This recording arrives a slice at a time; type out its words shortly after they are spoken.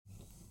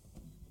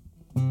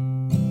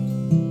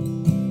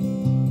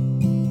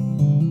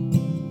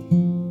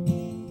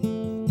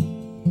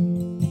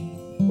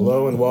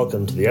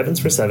welcome to the Evans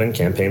for Seven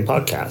campaign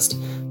podcast.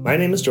 My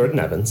name is Jordan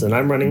Evans, and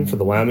I'm running for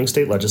the Wyoming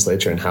State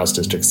Legislature in House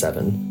District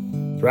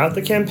 7. Throughout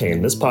the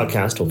campaign, this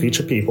podcast will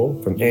feature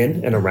people from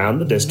in and around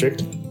the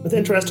district with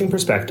interesting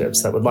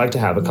perspectives that would like to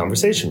have a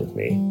conversation with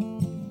me.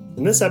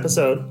 In this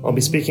episode, I'll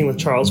be speaking with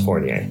Charles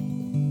Fournier.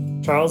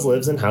 Charles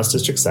lives in House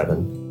District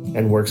 7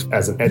 and works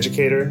as an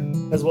educator,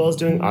 as well as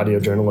doing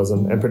audio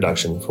journalism and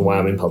production for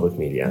Wyoming Public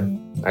Media.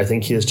 I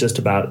think he is just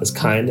about as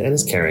kind and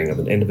as caring of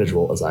an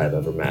individual as I have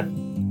ever met.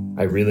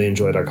 I really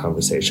enjoyed our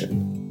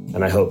conversation,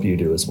 and I hope you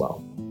do as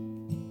well.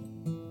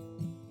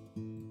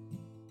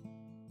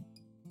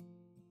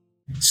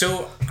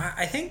 So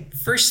I think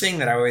first thing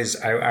that I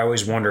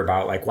always wonder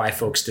about, like why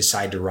folks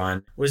decide to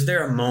run. Was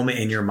there a moment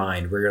in your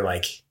mind where you're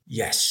like,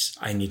 yes,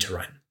 I need to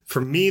run? For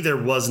me, there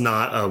was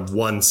not a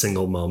one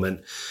single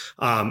moment.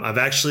 I've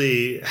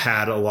actually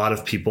had a lot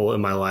of people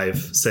in my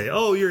life say,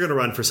 oh, you're going to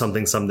run for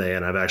something someday.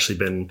 And I've actually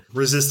been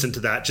resistant to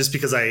that just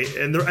because I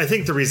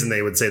think the reason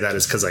they would say that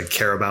is because I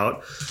care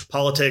about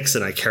politics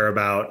and I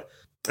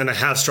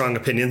have strong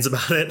opinions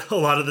about it a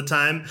lot of the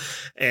time.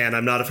 And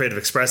I'm not afraid of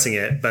expressing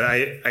it. But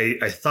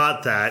I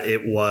thought that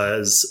it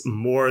was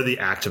more the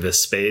activist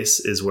space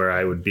is where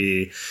I would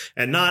be,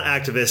 and not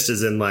activist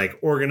as in like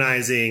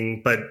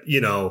organizing, but,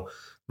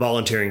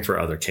 volunteering for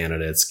other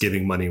candidates,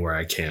 giving money where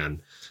I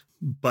can.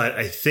 But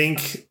I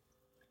think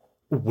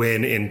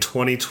when in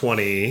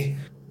 2020,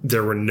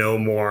 there were no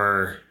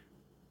more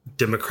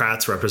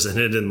Democrats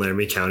represented in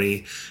Laramie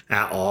County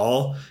at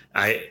all,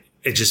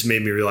 it just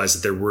made me realize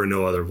that there were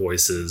no other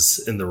voices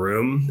in the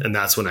room. And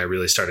that's when I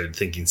really started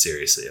thinking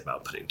seriously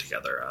about putting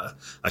together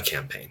a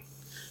campaign.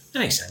 That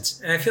makes sense.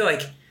 And I feel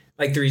like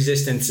the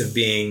resistance of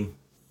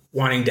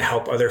wanting to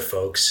help other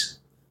folks,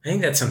 I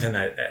think that's something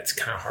that's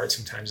kind of hard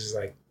sometimes is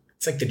like,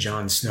 it's like the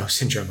Jon Snow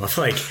syndrome of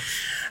like,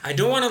 I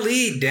don't want to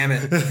lead, damn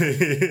it. But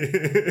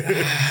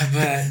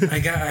I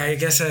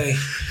guess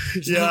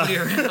there's nobody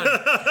around.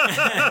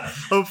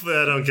 Hopefully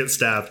I don't get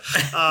stabbed.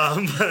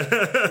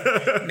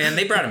 Man,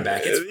 they brought him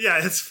back.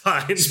 It's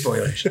fine.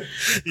 Spoilers.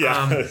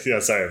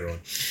 Sorry,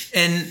 everyone.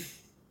 And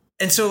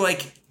so I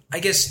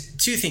guess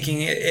too,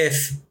 thinking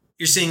if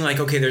you're seeing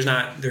okay, there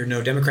are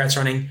no Democrats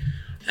running,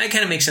 that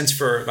kind of makes sense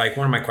for one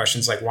of my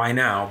questions, why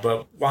now?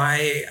 But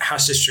why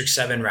House District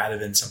 7 rather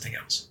than something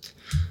else?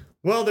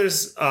 Well,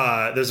 there's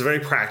a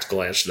very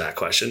practical answer to that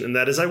question, and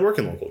that is I work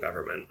in local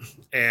government.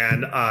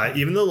 And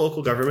even though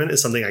local government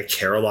is something I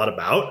care a lot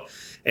about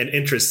and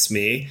interests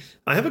me,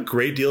 I have a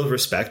great deal of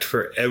respect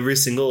for every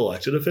single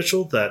elected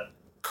official that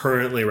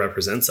currently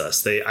represents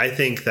us. I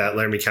think that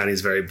Laramie County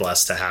is very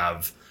blessed to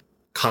have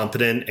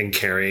competent and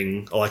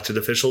caring elected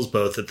officials,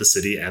 both at the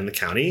city and the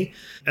county.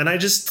 And I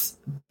just,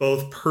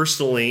 both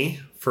personally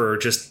for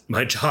just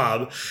my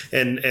job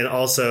and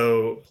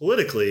also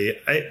politically,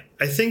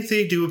 I think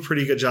they do a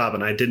pretty good job,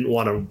 and I didn't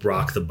want to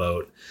rock the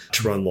boat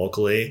to run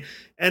locally.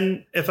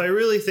 And if I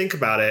really think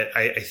about it,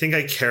 I think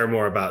I care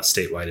more about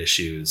statewide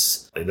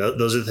issues.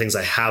 Those are the things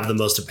I have the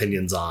most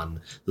opinions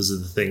on. Those are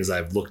the things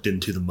I've looked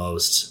into the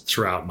most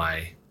throughout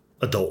my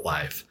adult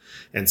life.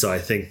 And so I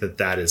think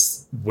that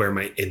is where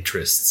my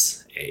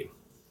interests aim.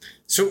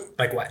 So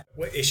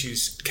what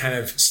issues kind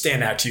of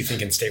stand out to you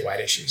thinking statewide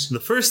issues?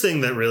 The first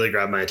thing that really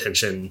grabbed my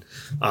attention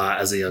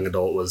as a young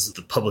adult was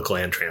the public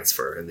land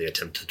transfer and the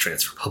attempt to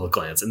transfer public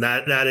lands. And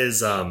that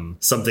is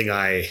something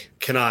I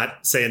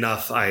cannot say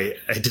enough. I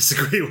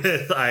disagree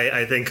with.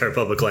 I think our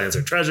public lands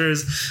are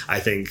treasures. I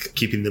think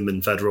keeping them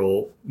in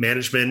federal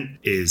management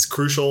is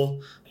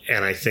crucial.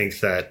 And I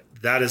think that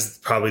is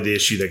probably the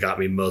issue that got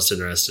me most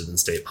interested in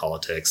state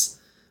politics.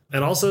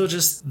 And also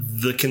just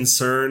the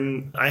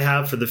concern I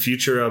have for the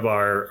future of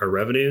our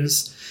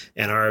revenues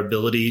and our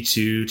ability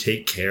to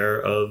take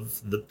care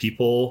of the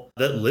people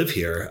that live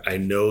here. I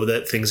know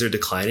that things are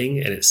declining,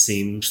 and it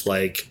seems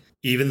like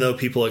even though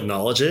people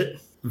acknowledge it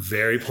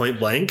very point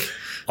blank,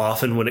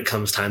 often when it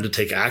comes time to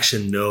take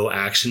action, no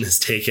action is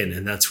taken.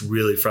 And that's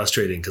really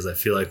frustrating because I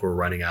feel like we're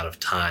running out of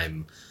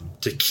time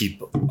to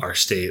keep our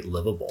state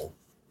livable.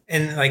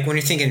 And when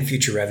you're thinking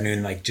future revenue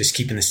and just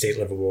keeping the state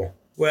livable,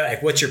 well,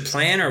 what's your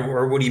plan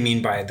or what do you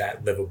mean by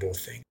that livable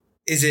thing?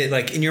 Is it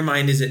in your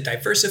mind, is it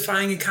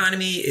diversifying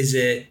economy? Is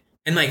it,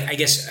 and I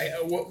guess,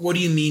 what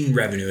do you mean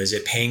revenue? Is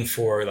it paying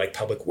for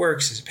public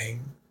works? Is it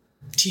paying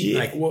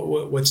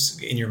what's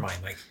in your mind?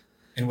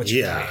 And what's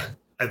your plan?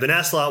 I've been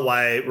asked a lot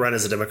why I run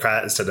as a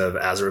Democrat instead of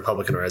as a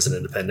Republican or as an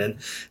independent.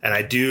 And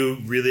I do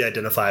really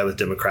identify with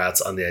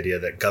Democrats on the idea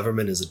that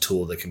government is a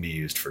tool that can be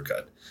used for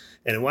good.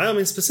 And in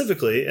Wyoming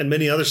specifically, and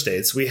many other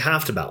states, we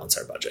have to balance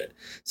our budget.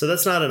 So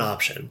that's not an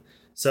option.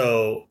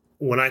 So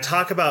when I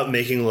talk about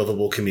making a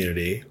livable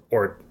community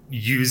or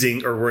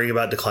using or worrying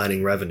about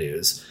declining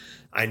revenues,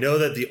 I know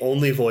that the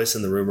only voice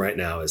in the room right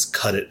now is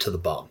cut it to the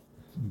bone.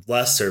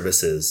 Less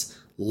services,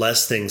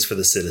 less things for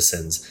the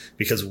citizens,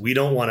 because we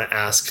don't want to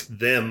ask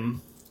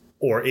them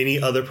or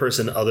any other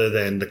person other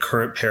than the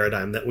current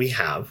paradigm that we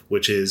have,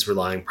 which is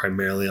relying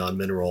primarily on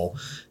mineral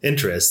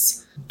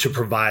interests, to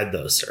provide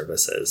those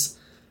services.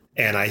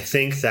 And I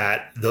think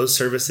that those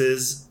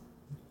services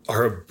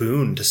are a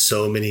boon to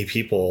so many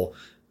people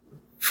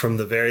from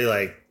the very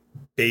like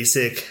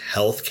basic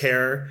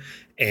healthcare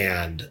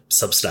and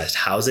subsidized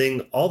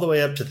housing all the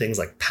way up to things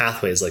like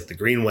pathways like the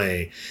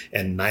Greenway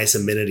and nice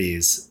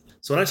amenities.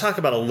 So when I talk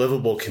about a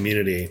livable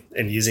community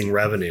and using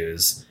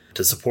revenues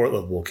to support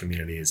livable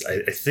communities,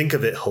 I think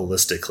of it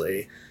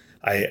holistically.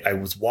 I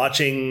was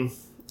watching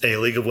a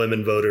League of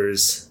Women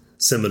Voters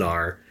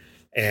seminar,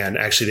 and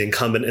actually the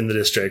incumbent in the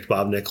district,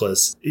 Bob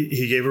Nicholas,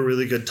 he gave a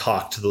really good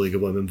talk to the League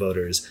of Women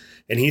Voters.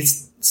 And he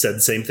said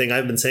the same thing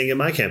I've been saying in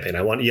my campaign.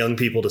 I want young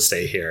people to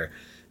stay here.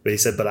 But he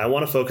said, but I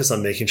want to focus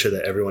on making sure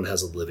that everyone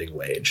has a living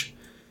wage.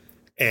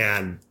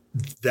 And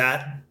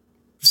that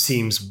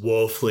seems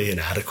woefully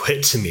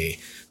inadequate to me.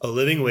 A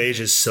living wage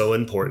is so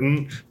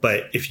important.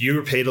 But if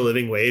you're paid a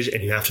living wage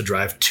and you have to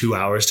drive 2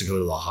 hours to go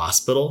to the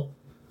hospital,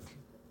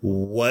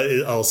 what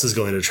else is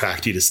going to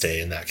attract you to stay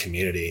in that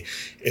community?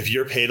 If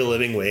you're paid a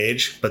living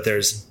wage, but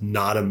there's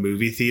not a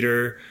movie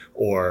theater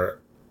or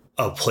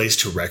a place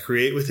to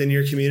recreate within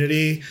your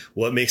community,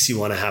 what makes you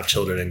want to have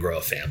children and grow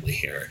a family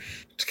here?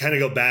 To kind of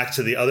go back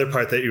to the other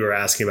part that you were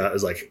asking about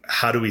is like,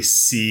 how do we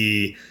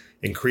see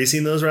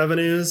increasing those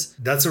revenues?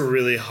 That's a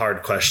really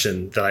hard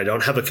question that I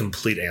don't have a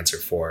complete answer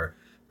for.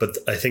 But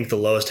I think the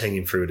lowest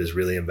hanging fruit is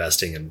really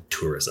investing in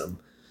tourism.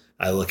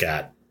 I look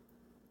at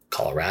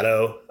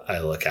Colorado, I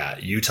look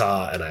at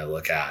Utah, and I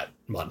look at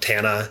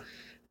Montana,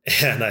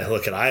 and I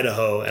look at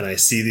Idaho, and I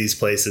see these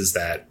places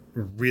that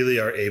really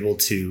are able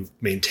to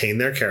maintain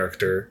their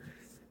character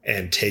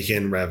and take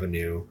in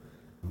revenue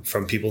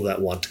from people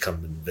that want to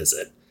come and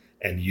visit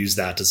and use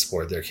that to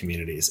support their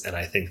communities. And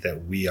I think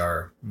that we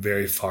are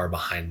very far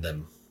behind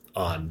them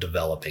on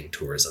developing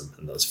tourism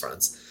in those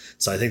fronts.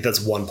 So I think that's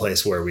one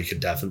place where we could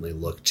definitely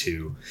look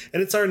to.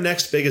 And it's our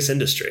next biggest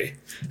industry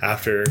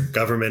after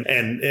government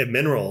and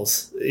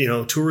minerals. You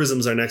know, tourism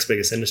is our next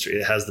biggest industry.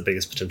 It has the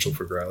biggest potential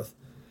for growth.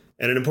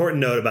 And an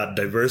important note about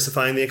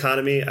diversifying the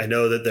economy. I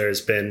know that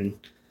there's been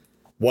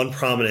one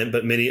prominent,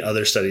 but many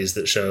other studies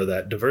that show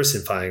that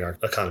diversifying our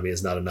economy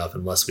is not enough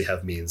unless we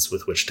have means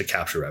with which to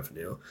capture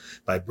revenue.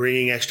 By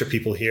bringing extra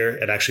people here,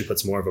 it actually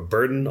puts more of a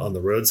burden on the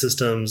road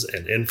systems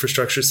and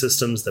infrastructure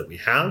systems that we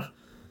have,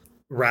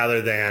 rather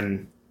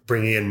than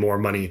bringing in more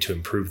money to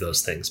improve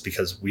those things,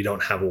 because we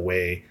don't have a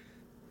way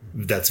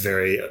that's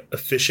very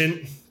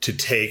efficient to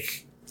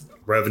take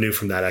revenue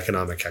from that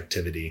economic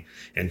activity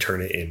and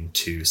turn it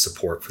into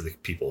support for the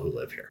people who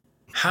live here.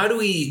 How do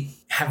we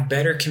have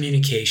better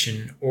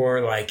communication?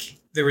 Or like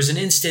there was an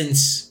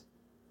instance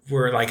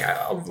where like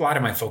a lot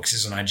of my focus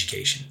is on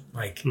education.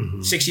 Like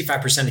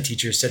 65% of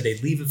teachers said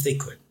they'd leave if they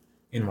could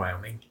in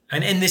Wyoming.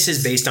 And this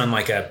is based on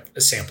like a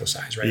sample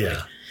size, right? Yeah.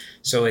 Like,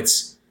 so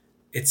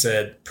it's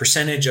a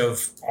percentage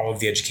of all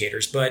of the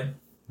educators, but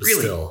really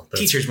still,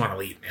 teachers want to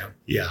leave, man.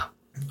 Yeah.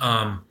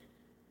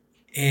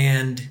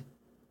 And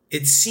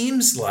it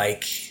seems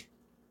like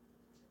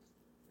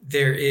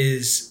there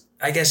is,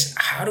 I guess,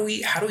 how do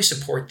we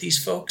support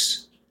these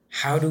folks?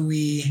 How do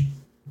we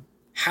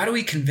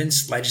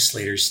convince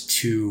legislators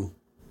to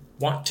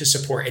want to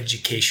support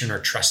education or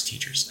trust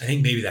teachers? I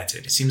think maybe that's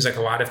it. It seems like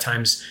a lot of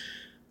times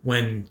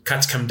when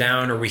cuts come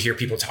down or we hear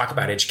people talk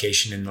about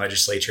education in the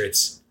legislature,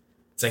 it's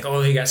like,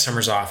 oh, they got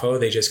summers off. Oh,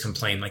 they just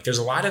complain. Like there's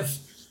a lot of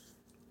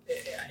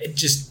it.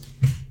 Just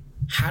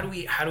how do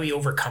we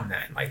overcome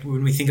that? Like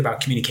when we think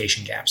about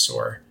communication gaps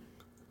or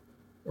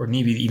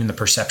maybe even the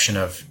perception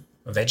of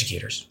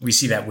educators. We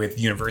see that with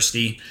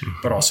university,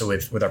 but also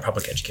with our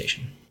public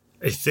education.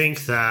 I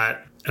think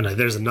that, and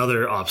there's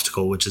another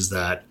obstacle, which is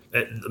that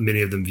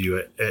many of them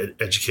view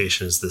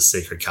education as this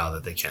sacred cow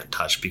that they can't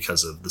touch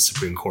because of the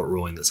Supreme Court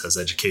ruling that says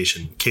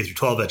education, K through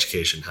 12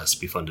 education, has to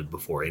be funded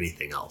before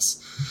anything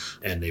else.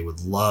 And they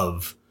would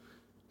love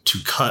to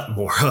cut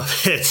more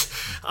of it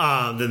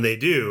than they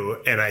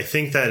do. And I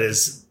think that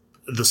is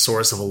the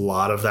source of a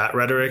lot of that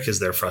rhetoric, is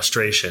their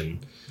frustration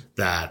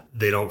that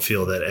they don't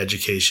feel that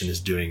education is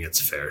doing its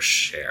fair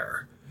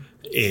share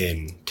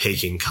in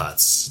taking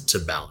cuts to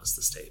balance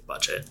the state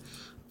budget.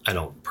 I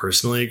don't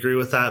personally agree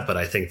with that, but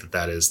I think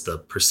that is the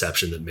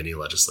perception that many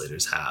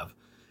legislators have.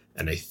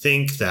 And I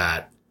think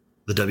that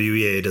the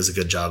WEA does a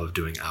good job of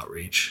doing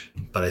outreach,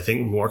 but I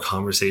think more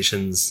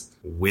conversations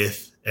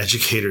with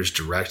educators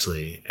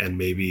directly and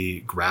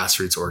maybe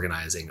grassroots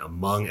organizing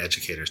among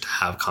educators to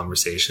have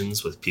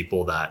conversations with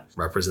people that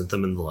represent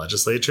them in the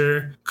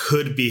legislature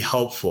could be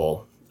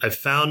helpful. I've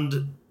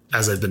found,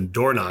 as I've been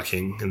door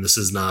knocking, and this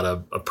is not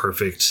a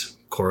perfect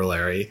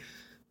corollary,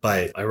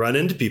 but I run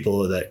into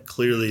people that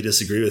clearly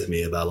disagree with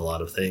me about a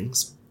lot of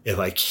things. If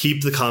I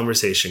keep the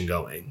conversation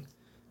going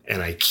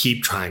and I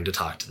keep trying to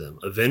talk to them,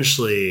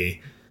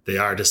 eventually they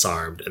are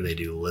disarmed and they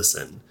do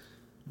listen.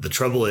 The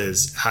trouble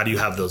is, how do you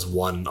have those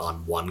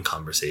one-on-one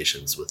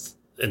conversations with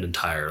an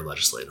entire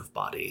legislative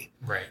body?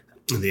 Right.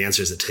 And the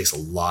answer is it takes a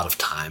lot of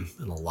time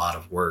and a lot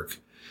of work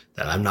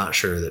that I'm not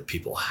sure that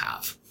people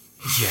have.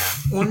 Yeah.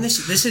 Well, and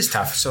this is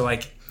tough. So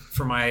like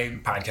for my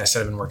podcast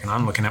that I've been working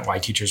on, looking at why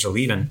teachers are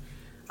leaving,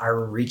 I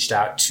reached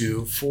out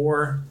to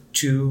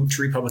two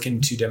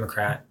Republican, 2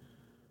 Democrat,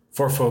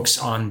 4 folks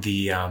on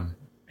the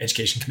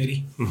education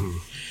committee. Mm-hmm.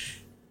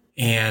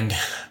 And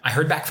I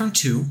heard back from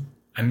 2.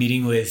 I'm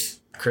meeting with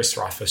Chris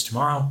Rothfuss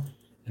tomorrow.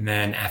 And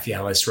then Afi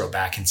Ellis wrote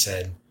back and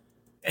said,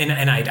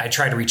 and I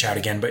tried to reach out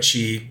again, but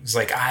she was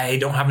like, I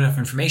don't have enough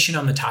information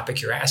on the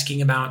topic you're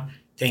asking about.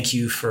 Thank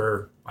you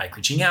for like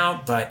reaching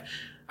out, but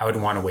I would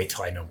want to wait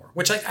till I know more,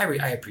 which like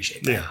I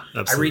appreciate that. Yeah,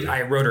 absolutely.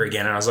 I wrote her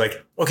again and I was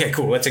like, okay,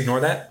 cool. Let's ignore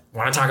that.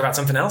 Want to talk about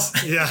something else?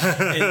 Yeah.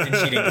 and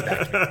she didn't get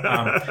back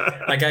to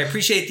me. Like I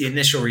appreciate the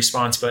initial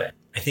response, but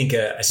I think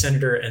a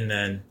senator and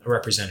then a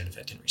representative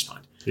that didn't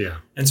respond. Yeah.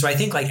 And so I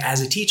think like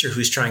as a teacher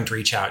who's trying to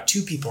reach out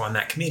to people on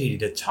that committee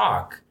to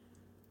talk,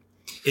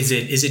 is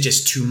it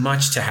just too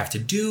much to have to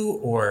do,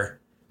 or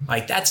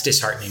like that's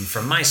disheartening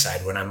from my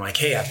side when I'm like,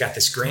 hey, I've got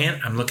this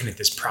grant. I'm looking at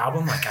this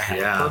problem. Like I have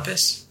a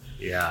purpose.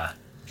 Yeah.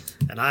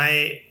 And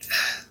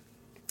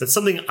that's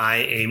something I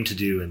aim to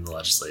do in the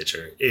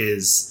legislature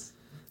is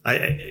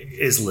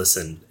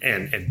listen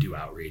and do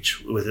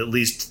outreach with at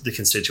least the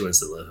constituents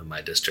that live in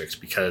my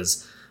district,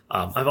 because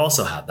I've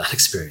also had that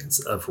experience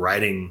of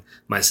writing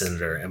my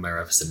senator and my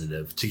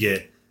representative to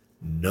get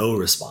no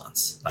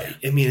response. I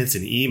mean, it's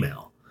an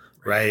email.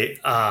 Right.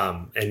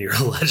 And you're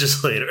a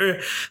legislator.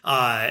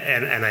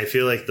 And I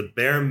feel like the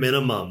bare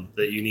minimum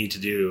that you need to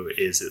do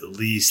is at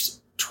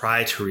least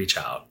try to reach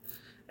out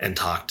and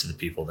talk to the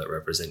people that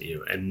represent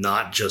you, and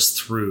not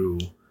just through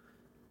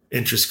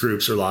interest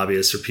groups or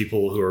lobbyists or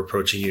people who are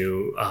approaching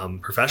you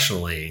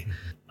professionally.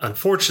 Mm-hmm.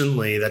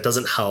 Unfortunately, that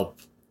doesn't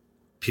help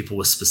people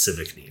with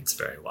specific needs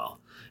very well.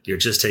 You're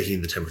just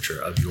taking the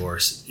temperature of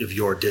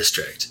your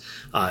district.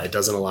 It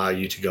doesn't allow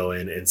you to go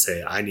in and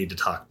say, I need to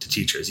talk to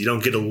teachers. You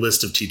don't get a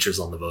list of teachers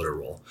on the voter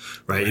roll,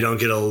 right? You don't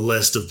get a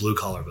list of blue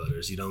collar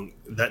voters. You don't,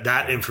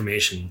 that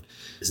information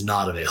is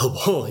not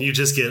available. You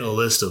just get a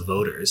list of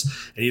voters,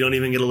 and you don't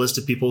even get a list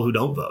of people who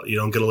don't vote. You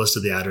don't get a list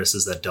of the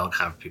addresses that don't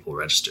have people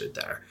registered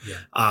there.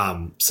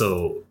 Yeah.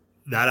 So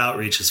that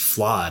outreach is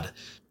flawed.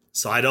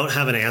 So I don't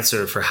have an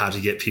answer for how to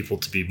get people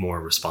to be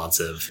more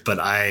responsive, but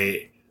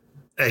I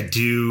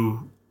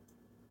do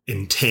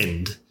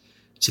intend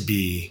to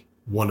be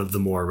one of the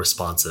more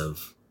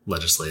responsive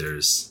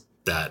legislators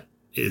that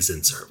is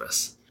in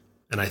service.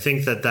 And I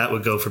think that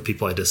would go for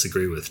people I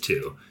disagree with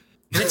too.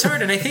 And it's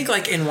hard. And I think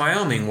like in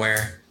Wyoming,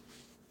 where,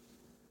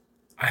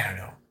 I don't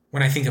know,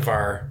 when I think of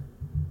our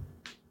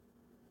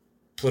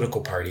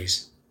political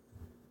parties,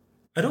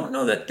 I don't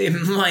know that they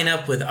line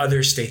up with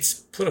other states'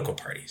 political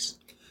parties.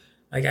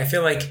 Like, I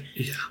feel like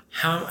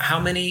how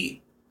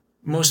many,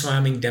 most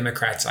Wyoming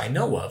Democrats I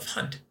know of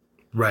hunt.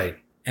 Right.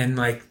 And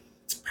like,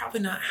 it's probably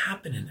not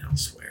happening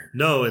elsewhere.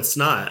 No, it's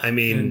not. I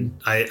mean,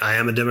 I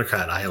am a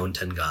Democrat. I own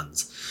 10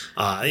 guns,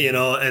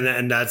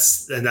 and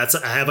that's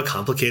I have a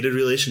complicated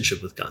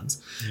relationship with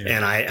guns. Yeah.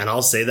 And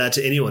I'll say that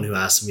to anyone who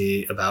asks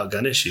me about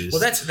gun issues.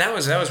 Well, that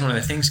was one of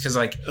the things. Cause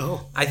like,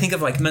 I think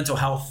of like mental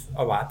health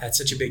a lot. That's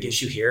such a big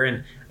issue here.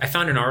 And I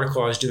found an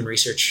article, I was doing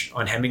research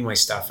on Hemingway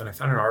stuff, and I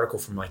found an article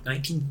from like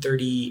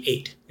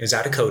 1938. It was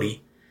out of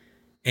Cody,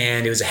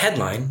 and it was a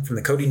headline from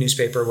the Cody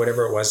newspaper,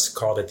 whatever it was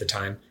called at the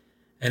time.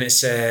 And it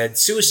said,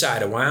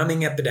 "Suicide, a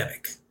Wyoming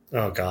epidemic."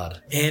 Oh,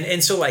 God.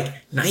 And so like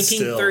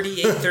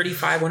 1938,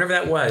 35, whenever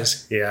that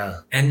was.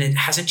 Yeah. And it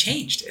hasn't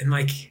changed. And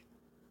like,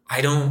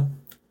 I don't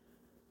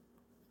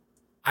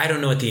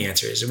know what the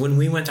answer is. When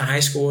we went to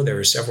high school,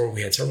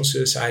 we had several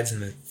suicides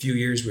in the few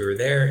years we were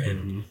there.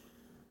 And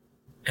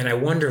I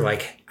wonder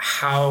like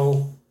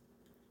how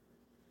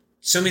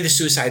so many of the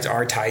suicides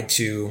are tied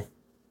to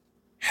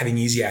having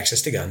easy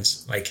access to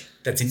guns. Like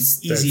that's an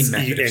easy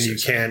method. And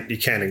you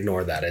can't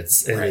ignore that. It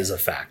is a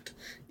fact.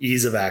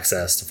 Ease of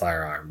access to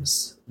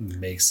firearms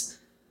makes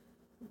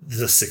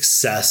the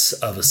success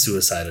of a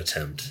suicide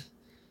attempt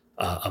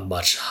a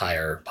much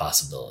higher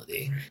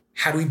possibility.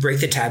 How do we break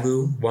the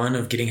taboo, one,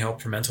 of getting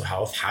help for mental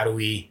health? How do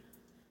we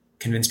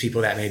convince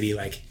people that maybe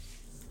like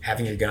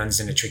having your guns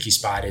in a tricky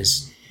spot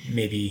is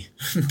maybe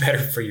better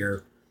for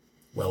your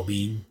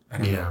well-being? I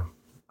don't know.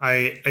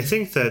 I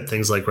think that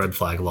things like red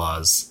flag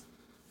laws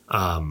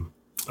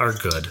are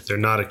good. They're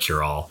not a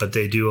cure-all, but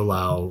they do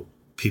allow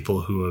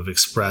people who have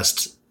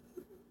expressed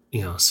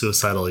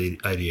suicidal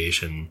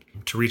ideation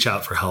to reach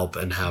out for help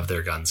and have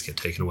their guns get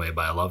taken away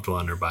by a loved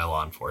one or by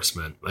law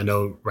enforcement. I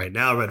know right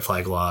now red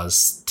flag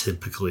laws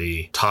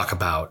typically talk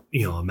about,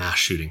 a mass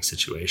shooting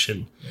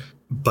situation,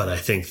 but I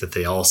think that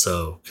they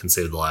also can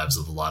save the lives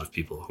of a lot of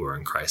people who are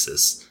in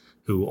crisis,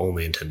 who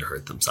only intend to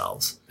hurt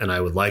themselves. And I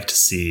would like to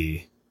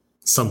see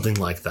something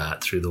like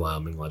that through the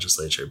Wyoming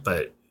legislature,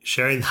 but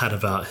sharing that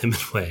about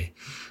Hemingway,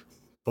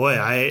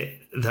 boy,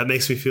 that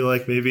makes me feel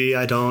like maybe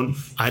I don't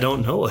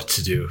know what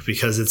to do,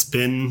 because it's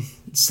been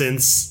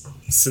since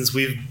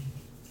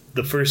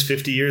the first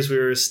 50 years we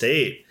were a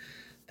state.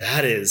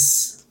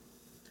 That's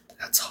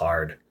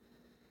hard.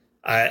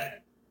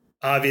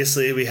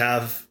 Obviously we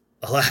have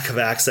a lack of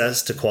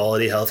access to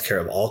quality healthcare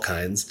of all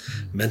kinds.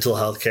 Mental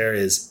health care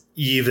is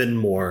even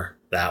more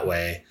that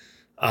way.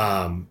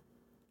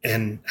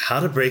 And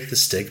how to break the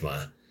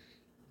stigma.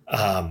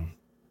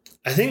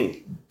 I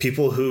think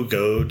people who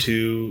go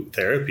to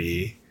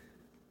therapy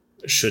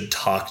should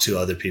talk to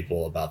other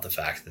people about the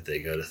fact that they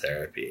go to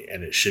therapy.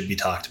 And it should be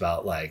talked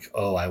about like,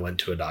 oh, I went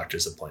to a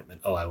doctor's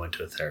appointment. Oh, I went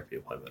to a therapy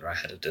appointment, or I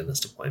had a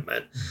dentist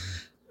appointment.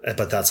 Mm-hmm.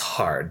 But that's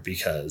hard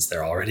because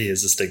there already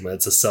is a stigma.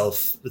 It's a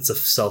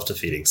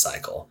self-defeating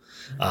cycle.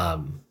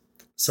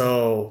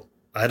 So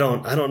I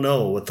don't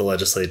know what the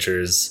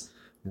legislature's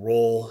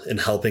role in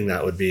helping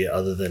that would be,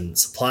 other than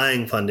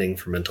supplying funding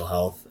for mental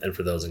health and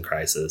for those in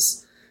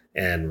crisis,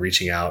 and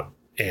reaching out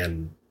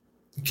and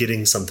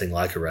getting something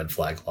like a red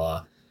flag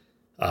law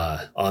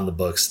on the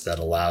books that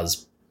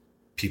allows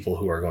people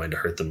who are going to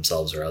hurt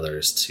themselves or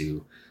others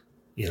to,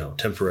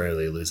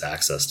 temporarily lose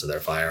access to their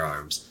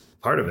firearms.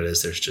 Part of it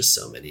is there's just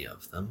so many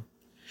of them.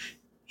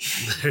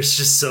 There's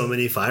just so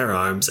many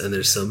firearms, and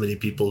there's so many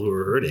people who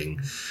are hurting.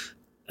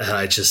 And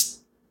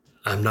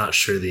I'm not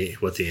sure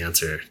what the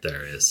answer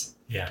there is.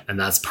 Yeah. And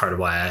that's part of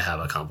why I have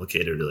a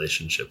complicated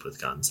relationship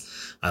with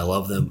guns. I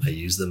love them. I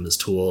use them as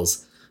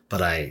tools,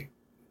 but I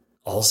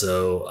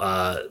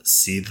also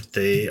see that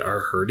they are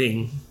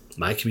hurting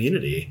my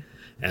community,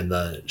 and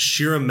the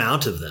sheer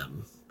amount of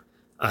them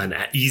and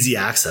easy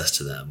access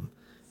to them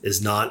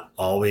is not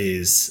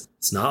always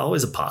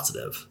a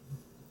positive.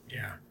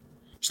 Yeah.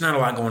 There's not a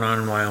lot going on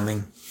in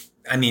Wyoming.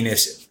 I mean,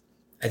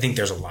 I think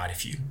there's a lot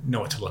if you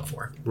know what to look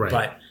for. Right.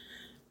 But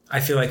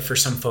I feel like for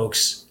some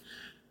folks,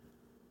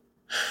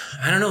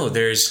 I don't know,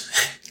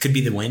 it could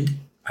be the wind,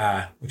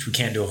 which we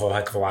can't do a whole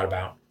heck of a lot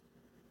about.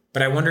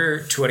 But I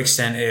wonder to what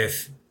extent,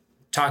 if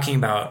talking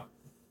about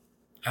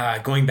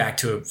going back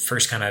to a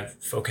first kind of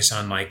focus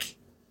on like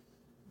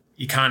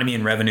economy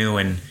and revenue,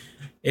 and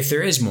if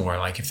there is more,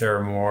 like if there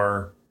are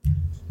more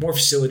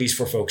facilities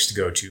for folks to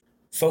go to.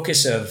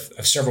 Focus of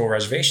several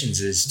reservations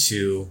is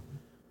to,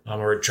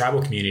 or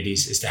tribal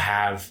communities, is to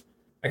have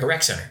like a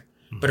rec center,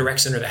 but a rec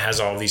center that has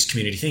all these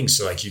community things.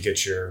 So like you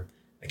get your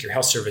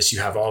health service, you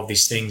have all of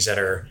these things that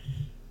are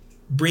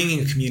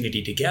bringing a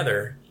community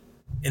together.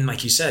 And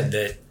like you said,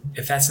 that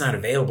if that's not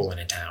available in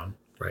a town,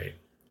 right.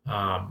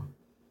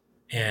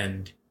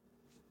 And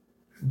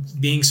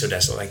being so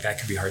desolate, like that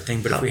could be a hard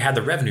thing. But if we had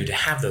the revenue to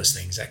have those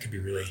things, that could be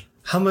really.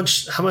 How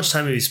much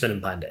time have you spent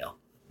in Pinedale?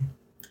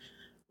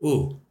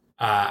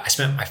 I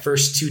spent my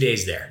first 2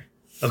 days there.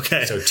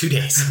 Okay. So 2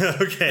 days.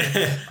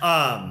 Okay.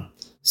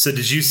 So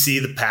did you see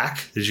the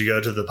pack? Did you go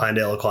to the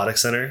Pinedale Aquatic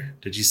Center?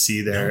 Did you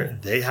see there? No.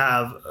 They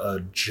have a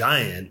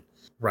giant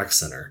rec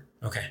center.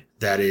 Okay.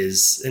 That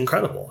is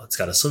incredible. It's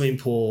got a swimming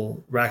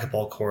pool,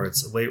 racquetball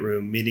courts, a weight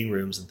room, meeting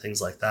rooms, and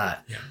things like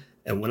that. Yeah.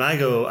 And when I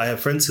go, I have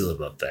friends who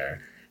live up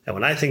there. And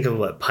when I think of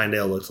what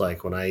Pinedale looked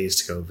like when I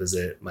used to go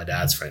visit my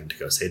dad's friend to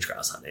go sage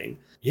grouse hunting,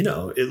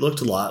 it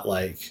looked a lot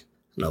like,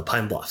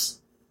 Pine Bluffs.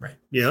 Right.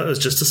 It was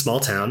just a small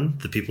town.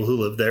 The people who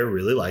lived there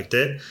really liked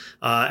it.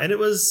 And it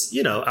was,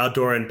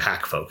 outdoor and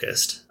pack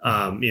focused.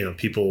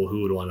 People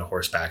who would want to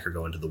horseback or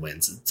go into the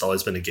winds. It's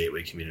always been a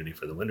gateway community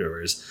for the Wind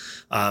Rivers.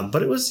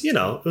 But it was, it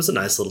was a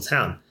nice little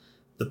town.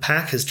 The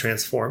pack has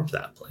transformed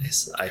that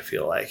place, I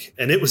feel like.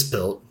 And it was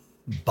built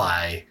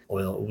by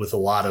oil with a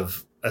lot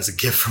of, as a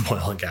gift from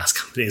oil and gas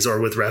companies, or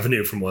with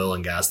revenue from oil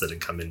and gas that had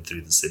come in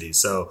through the city.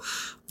 So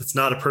it's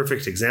not a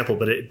perfect example,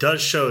 but it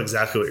does show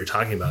exactly what you're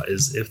talking about,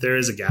 is if there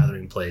is a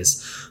gathering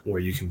place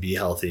where you can be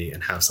healthy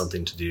and have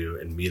something to do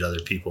and meet other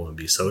people and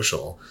be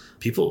social,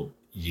 people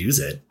use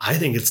it. I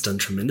think it's done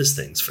tremendous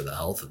things for the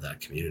health of that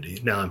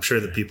community. Now, I'm sure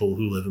the people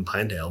who live in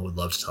Pinedale would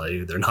love to tell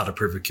you they're not a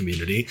perfect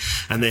community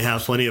and they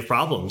have plenty of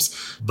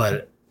problems,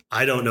 but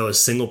I don't know a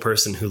single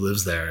person who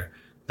lives there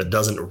that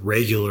doesn't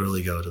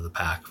regularly go to the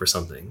pack for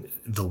something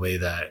the way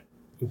that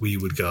we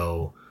would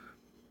go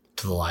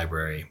to the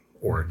library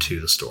or to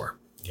the store.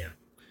 Yeah.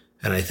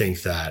 And I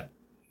think that,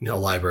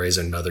 libraries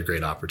are another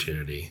great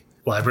opportunity.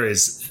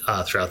 Libraries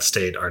throughout the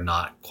state are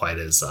not quite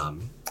as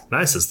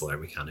nice as the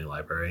Laramie County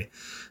Library.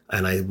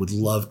 And I would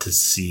love to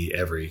see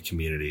every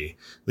community,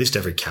 at least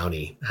every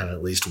county, have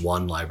at least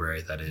one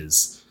library that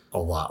is a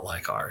lot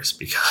like ours,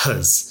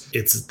 because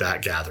it's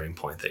that gathering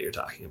point that you're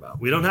talking about.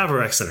 We don't have a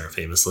rec center,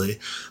 famously,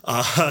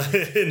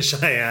 in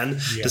Cheyenne,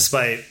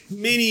 despite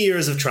many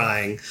years of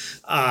trying.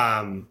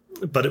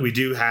 But we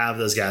do have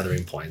those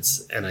gathering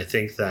points. And I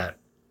think that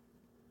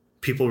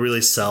people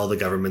really sell the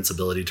government's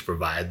ability to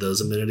provide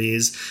those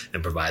amenities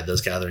and provide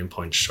those gathering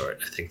points short.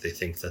 I think they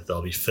think that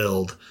they'll be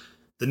filled.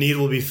 The need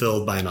will be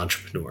filled by an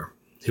entrepreneur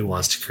who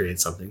wants to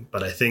create something.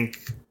 But I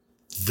think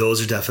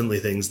those are definitely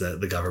things that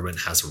the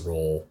government has a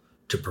role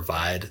to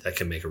provide that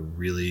can make a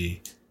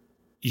really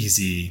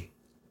easy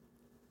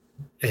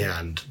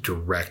and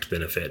direct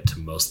benefit to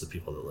most of the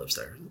people that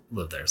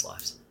live there's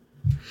lives.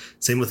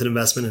 Same with an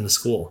investment in a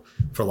school.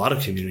 For a lot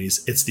of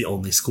communities, it's the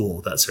only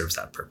school that serves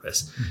that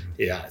purpose. Mm-hmm.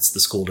 Yeah, it's the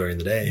school during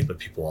the day, but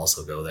people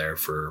also go there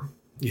for,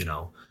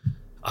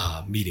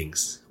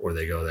 meetings, or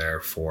they go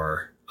there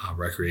for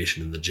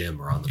recreation in the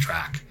gym or on the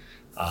track.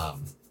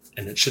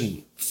 And it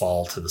shouldn't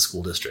fall to the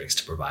school districts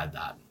to provide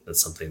that. That's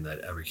something that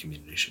every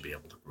community should be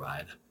able to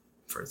provide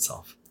for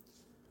itself.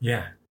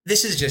 Yeah.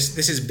 This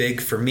is big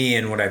for me,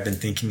 and what I've been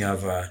thinking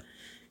of,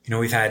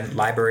 we've had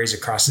libraries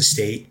across the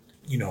state,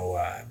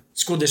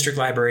 school district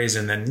libraries,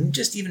 and then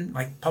just even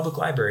like public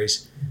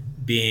libraries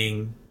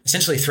being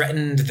essentially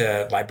threatened,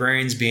 the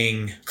librarians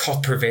being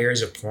called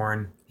purveyors of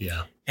porn.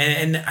 Yeah.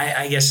 And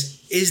I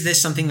guess, is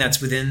this something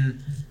that's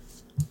within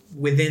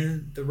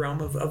the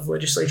realm of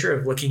legislature,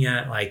 of looking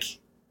at, like,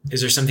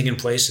 is there something in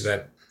place so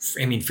that,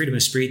 I mean, freedom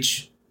of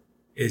speech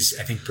is,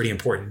 I think, pretty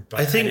important, but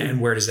I think,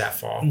 and where does that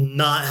fall?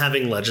 Not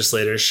having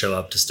legislators show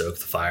up to stoke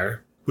the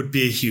fire would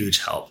be a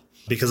huge help,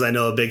 because I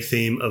know a big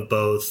theme of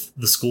both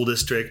the school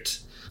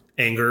district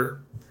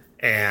anger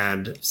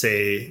and,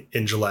 say,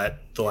 in Gillette,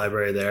 the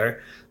library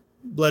there,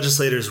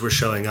 legislators were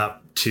showing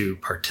up to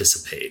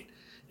participate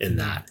in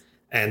that.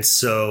 And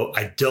so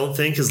I don't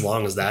think, as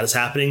long as that is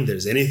happening,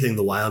 there's anything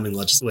the Wyoming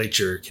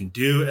legislature can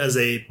do as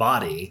a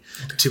body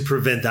to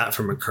prevent that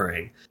from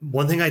occurring.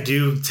 One thing I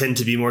do tend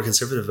to be more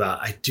conservative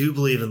about, I do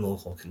believe in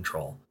local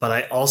control, but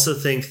I also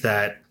think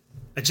that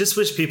I just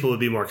wish people would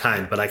be more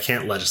kind, but I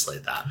can't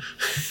legislate that.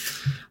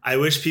 I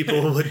wish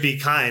people would be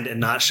kind and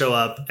not show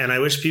up. And I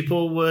wish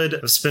people would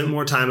have spent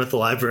more time at the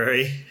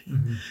library,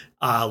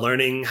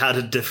 learning how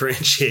to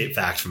differentiate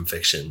fact from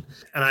fiction.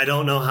 And I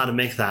don't know how to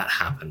make that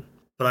happen.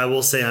 But I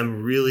will say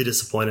I'm really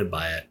disappointed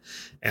by it.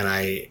 And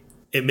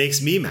it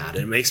makes me mad.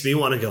 It makes me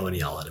want to go and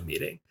yell at a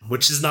meeting,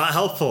 which is not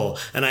helpful.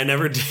 And I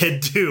never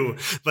did do.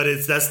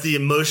 But that's the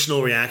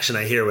emotional reaction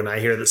I hear when I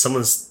hear that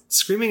someone's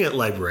screaming at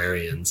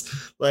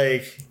librarians.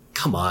 Like,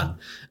 come on.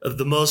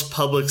 The most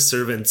public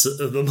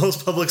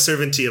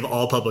servancy of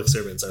all public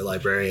servants are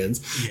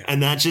librarians. Yeah.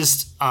 And that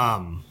just,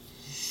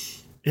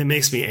 it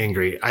makes me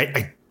angry.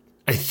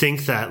 I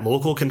think that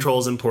local control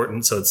is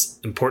important. So it's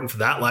important for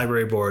that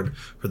library board,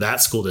 for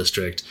that school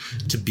district,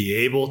 to be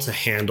able to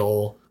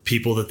handle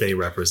people that they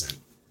represent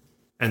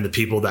and the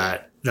people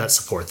that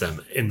support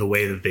them in the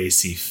way that they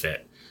see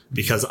fit.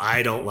 Because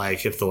I don't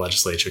like if the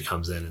legislature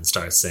comes in and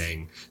starts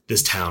saying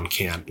this town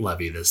can't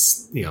levy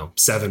this,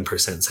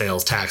 7%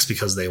 sales tax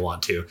because they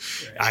want to.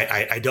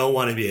 Right. I don't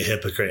want to be a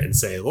hypocrite and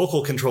say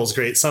local control is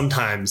great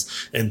sometimes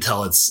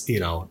until it's,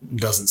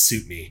 doesn't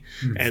suit me.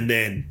 And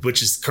then,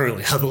 which is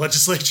currently how the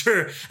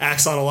legislature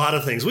acts on a lot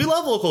of things. We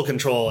love local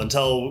control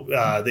until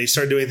they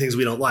start doing things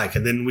we don't like.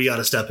 And then we got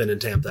to step in and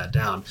tamp that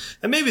down.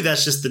 And maybe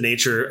that's just the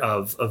nature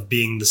of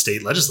being the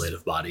state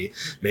legislative body.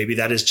 Maybe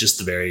that is just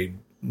the very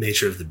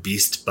nature of the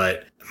beast.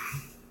 But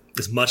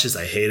as much as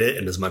I hate it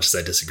and as much as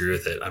I disagree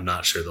with it, I'm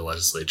not sure the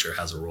legislature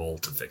has a role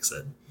to fix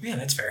it. Yeah,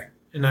 that's fair.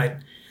 And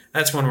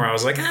that's one where I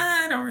was like,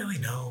 I don't really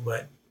know,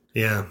 but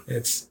yeah,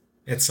 it's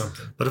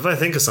something. But if I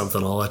think of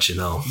something, I'll let you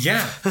know.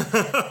 Yeah.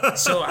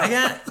 So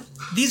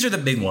these are the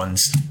big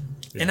ones.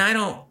 Yeah. And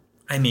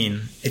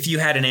if you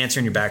had an answer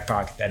in your back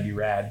pocket, that'd be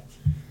rad.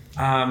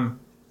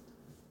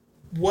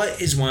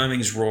 What is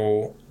Wyoming's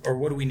role, or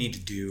what do we need to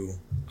do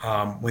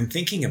when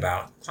thinking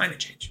about climate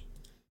change?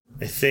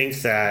 I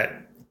think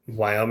that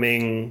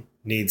Wyoming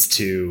needs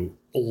to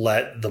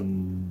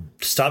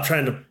stop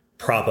trying to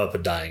prop up a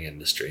dying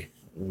industry.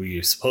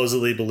 We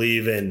supposedly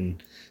believe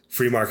in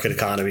free market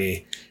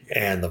economy,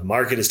 and the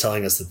market is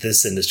telling us that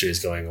this industry is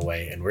going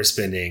away, and we're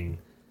spending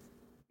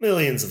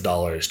millions of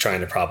dollars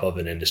trying to prop up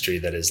an industry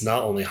that is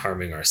not only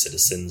harming our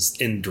citizens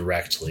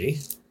indirectly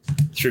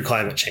through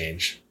climate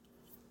change.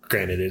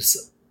 Granted,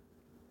 it's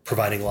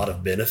providing a lot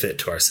of benefit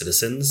to our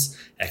citizens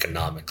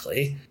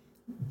economically,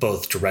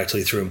 both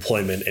directly through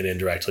employment and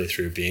indirectly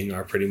through being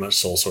our pretty much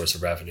sole source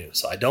of revenue.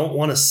 So I don't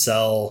want to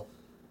sell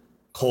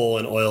coal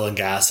and oil and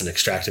gas and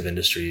extractive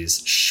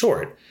industries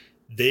short.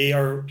 They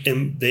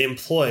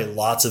employ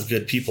lots of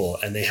good people,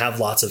 and they have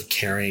lots of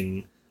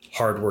caring,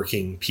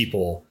 hardworking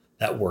people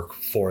that work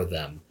for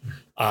them.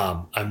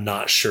 I'm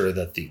not sure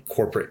that the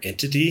corporate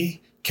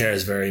entity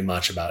cares very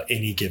much about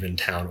any given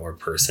town or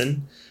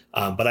person.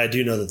 But I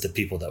do know that the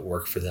people that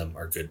work for them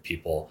are good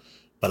people.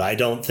 But I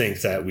don't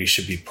think that we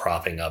should be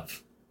propping up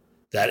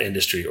that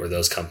industry or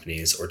those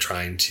companies or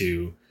trying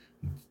to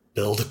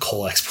build a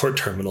coal export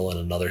terminal in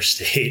another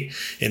state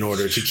in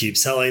order to keep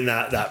selling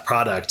that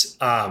product.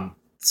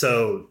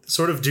 So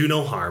sort of do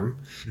no harm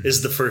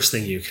is the first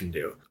thing you can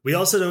do. We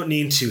also don't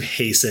need to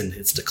hasten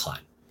its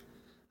decline.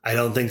 I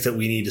don't think that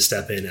we need to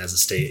step in as a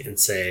state and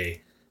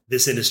say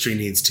this industry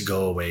needs to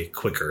go away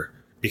quicker,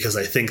 because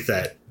I think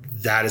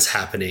that is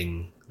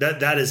happening.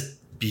 That is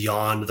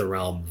beyond the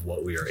realm of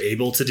what we are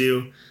able to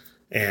do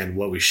and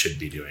what we should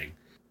be doing.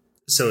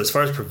 So as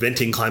far as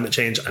preventing climate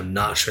change, I'm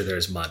not sure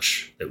there's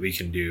much that we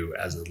can do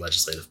as a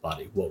legislative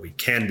body. What we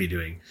can be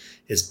doing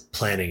is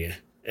planning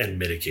and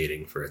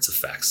mitigating for its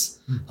effects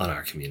on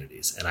our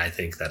communities. And I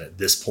think that at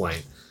this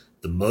point,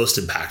 the most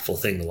impactful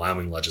thing the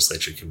Wyoming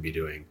legislature can be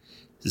doing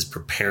is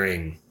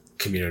preparing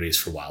communities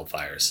for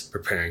wildfires,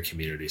 preparing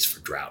communities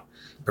for drought,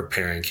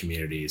 preparing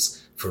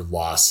communities for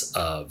loss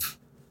of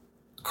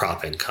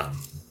crop income.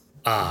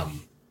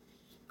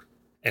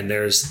 And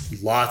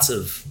there's lots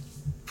of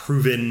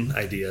proven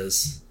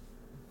ideas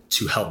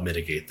to help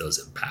mitigate those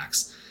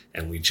impacts.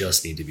 And we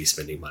just need to be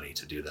spending money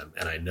to do them.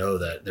 And I know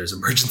that there's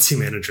emergency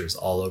managers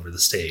all over the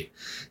state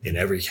in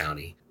every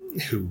county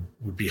who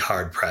would be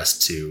hard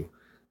pressed to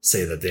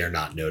say that they are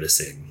not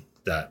noticing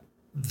that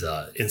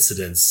the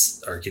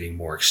incidents are getting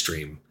more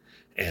extreme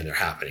and they're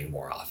happening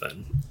more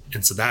often.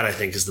 And so that, I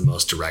think, is the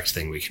most direct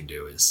thing we can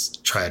do, is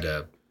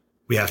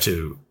we have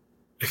to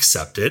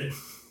accept it,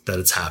 that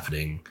it's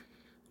happening.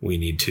 We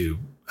need to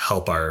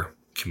help our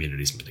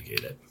communities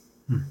mitigate it.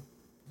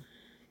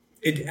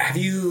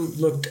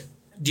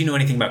 Do you know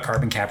anything about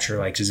carbon capture?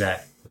 Like, does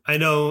that? I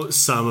know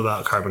some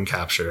about carbon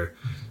capture.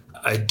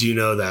 I do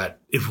know that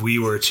if we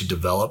were to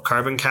develop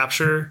carbon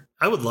capture,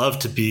 I would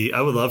love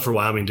for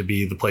Wyoming to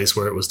be the place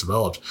where it was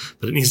developed,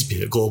 but it needs to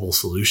be a global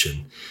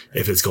solution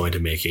if it's going to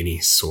make any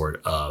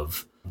sort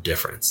of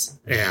difference.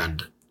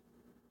 And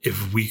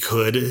if we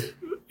could,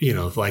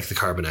 like the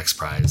Carbon X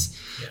Prize,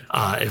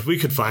 if we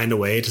could find a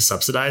way to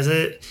subsidize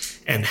it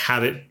and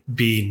have it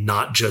be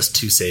not just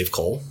to save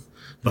coal,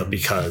 but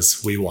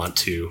because we want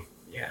to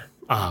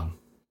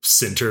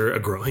center a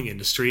growing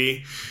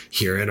industry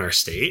here in our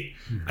state,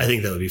 I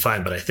think that would be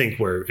fine. But I think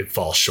where it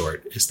falls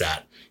short is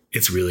that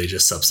it's really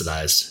just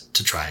subsidized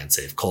to try and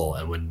save coal.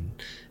 And when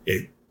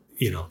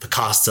the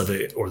costs of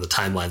it or the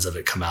timelines of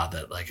it come out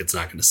that like it's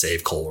not going to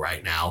save coal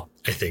right now,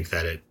 I think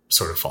that it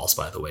sort of falls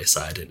by the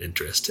wayside in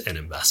interest and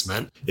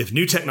investment. If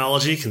new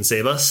technology can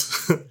save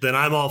us, then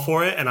I'm all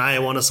for it, and I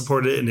want to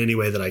support it in any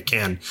way that I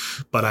can.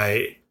 But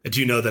I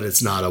do know that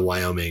it's not a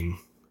Wyoming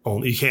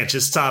only. You can't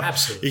just stop.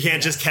 Absolutely. You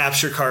can't just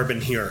capture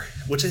carbon here,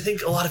 which I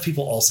think a lot of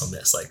people also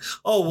miss. Like,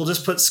 oh, we'll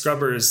just put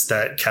scrubbers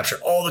that capture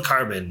all the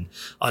carbon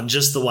on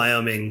just the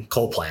Wyoming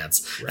coal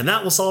plants, and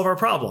that will solve our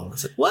problem.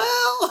 It's like, well,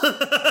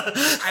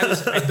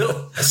 I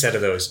built a set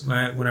of those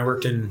when I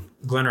worked in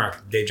Glen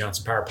Rock, Dave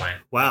Johnson Power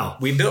Plant. Wow.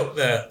 We built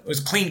it was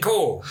clean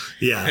coal.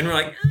 Yeah. And we're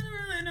like,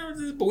 I don't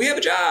really know, but we have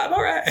a job.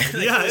 All right.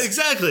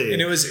 Exactly. And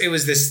it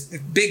was this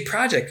big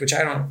project, which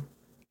I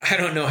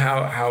don't know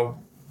how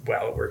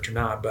well it worked or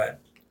not, but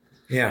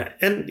yeah.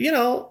 And,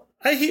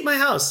 I heat my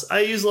house.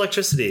 I use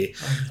electricity.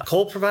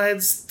 Coal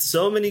provides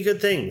so many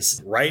good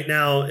things right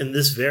now in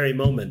this very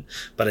moment.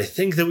 But I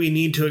think that we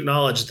need to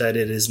acknowledge that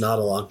it is not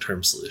a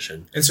long-term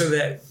solution. And so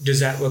does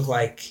that look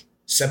like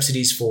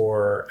subsidies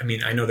for,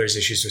 I know there's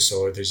issues with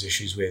solar, there's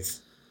issues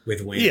with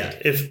wind. Yeah.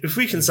 If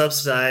we can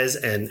subsidize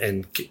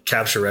and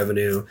capture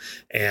revenue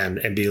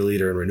and be a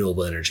leader in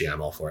renewable energy,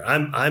 I'm all for it.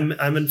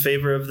 I'm in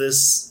favor of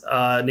this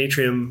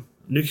Natrium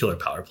nuclear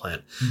power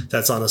plant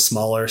that's on a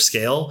smaller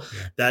scale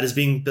that is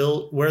being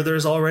built where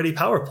there's already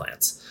power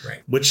plants,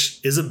 which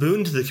is a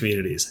boon to the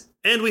communities.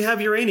 And we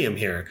have uranium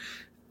here.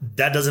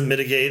 That doesn't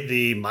mitigate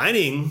the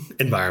mining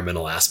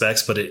environmental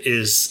aspects, but it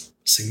is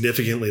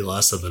significantly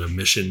less of an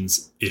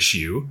emissions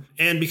issue.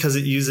 And because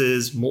it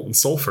uses molten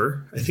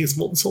sulfur, I think it's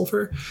molten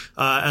sulfur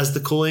as the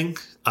cooling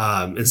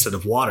instead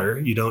of water,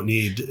 you don't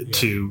need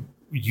to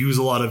use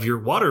a lot of your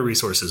water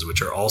resources,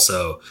 which are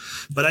also,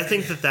 but I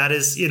think that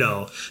is,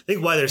 I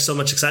think why there's so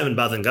much excitement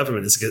about it in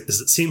government is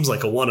it seems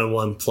like a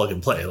one-on-one plug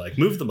and play, like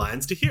move the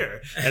mines to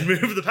here and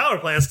move the power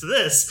plants to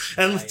this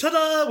and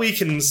ta-da, we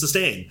can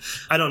sustain.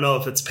 I don't know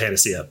if it's a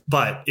panacea,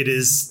 but it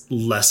is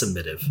less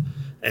emissive.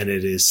 And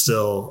it is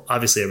still,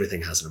 obviously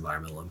everything has an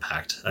environmental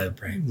impact. I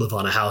live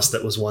on a house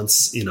that was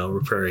once, a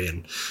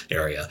riparian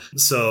area.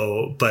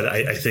 So, but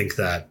I think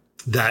that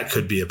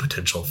could be a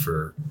potential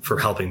for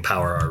helping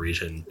power our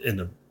region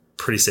in a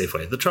pretty safe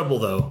way. The trouble,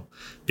 though,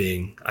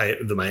 being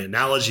my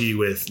analogy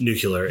with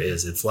nuclear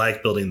is it's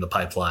like building the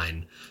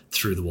pipeline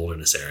through the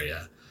wilderness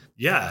area.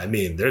 Yeah,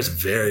 there's a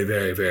very,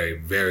 very, very,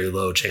 very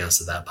low chance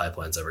that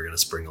pipeline's ever going to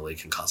spring a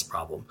leak and cause a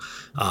problem.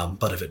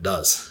 But if it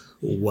does,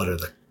 what are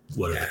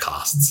the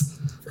costs?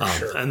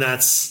 Sure. And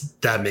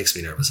that makes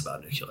me nervous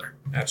about nuclear.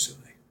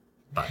 Absolutely.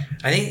 But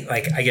I think,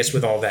 I guess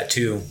with all that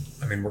too,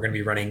 we're going to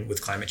be running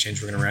with climate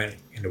change. We're going to run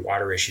into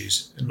water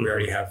issues, and we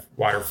already have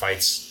water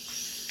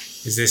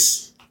fights. Is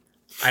this?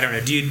 I don't know.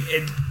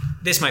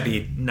 This might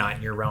be not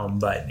in your realm,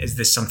 but is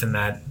this something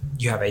that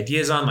you have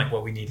ideas on, like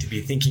what we need to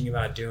be thinking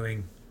about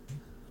doing?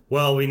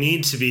 Well, we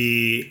need to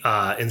be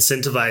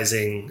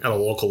incentivizing at a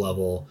local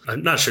level.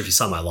 I'm not sure if you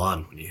saw my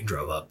lawn when you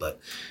drove up, but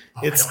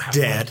it's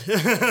dead.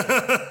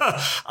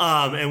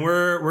 And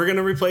we're going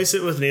to replace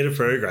it with native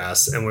prairie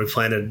grass, and we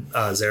planted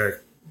xeric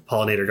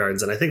pollinator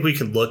gardens. And I think we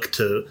can look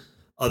to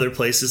other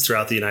places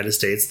throughout the United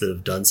States that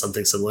have done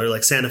something similar,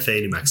 like Santa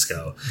Fe, New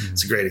Mexico.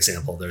 It's a great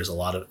example. There's a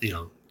lot of,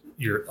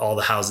 all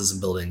the houses and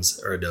buildings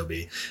are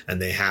adobe,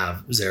 and they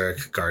have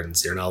xeric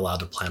gardens. You're not allowed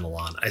to plant a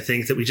lawn. I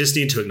think that we just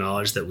need to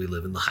acknowledge that we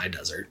live in the high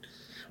desert,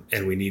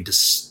 and we need to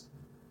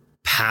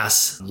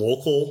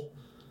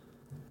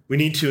we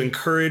need to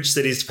encourage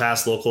cities to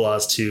pass local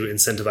laws to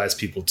incentivize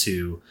people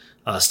to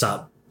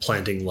stop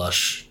planting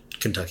lush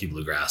Kentucky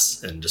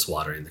bluegrass and just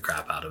watering the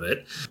crap out of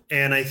it.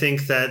 And I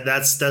think that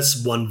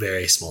that's one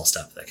very small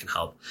step that can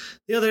help.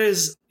 The other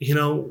is,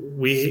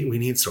 we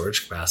need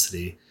storage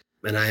capacity.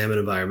 And I am an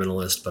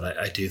environmentalist, but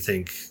I do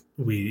think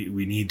we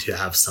need to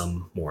have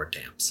some more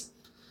dams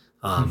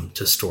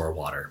to store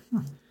water.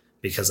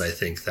 Because I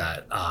think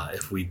that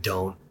if we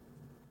don't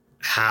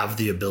have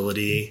the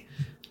ability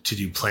to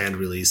do planned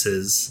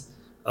releases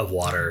of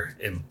water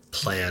and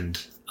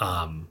planned,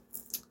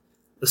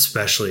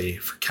 especially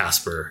for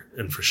Casper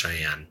and for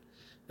Cheyenne,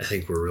 I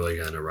think we're really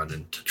going to run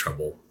into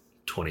trouble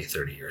 20,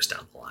 30 years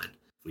down the line.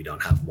 we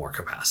don't have more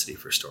capacity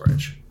for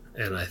storage.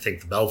 And I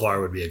think the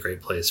Belvoir would be a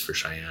great place for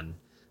Cheyenne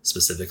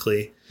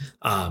specifically,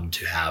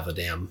 to have a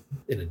dam,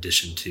 in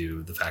addition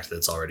to the fact that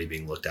it's already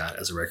being looked at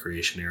as a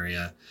recreation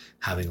area.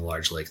 Having a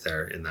large lake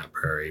there in that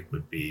prairie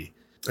would be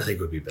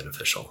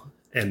beneficial.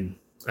 And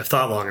I've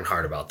thought long and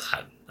hard about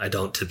that. I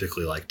don't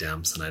typically like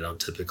dams, and I don't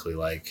typically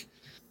like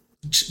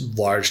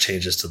large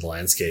changes to the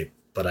landscape,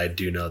 but I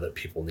do know that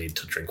people need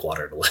to drink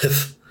water to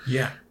live.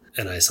 Yeah.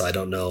 And so I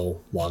don't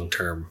know long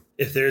term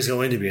if there's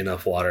going to be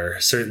enough water.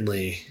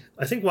 Certainly,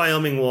 I think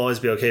Wyoming will always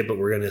be okay, but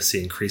we're going to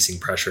see increasing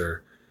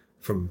pressure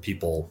from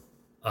people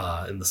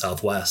in the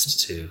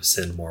Southwest to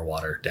send more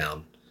water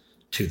down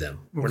to them.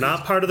 We're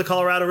not part of the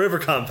Colorado River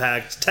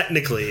Compact.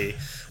 Technically,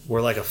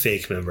 we're like a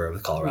fake member of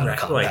the Colorado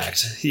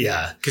Compact. Like,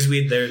 yeah. Because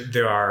we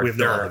have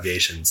no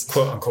obligations.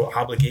 Quote unquote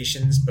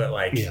obligations, but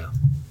like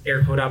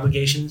air quote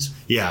obligations.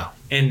 Yeah.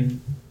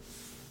 And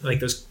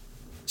like those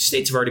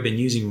states have already been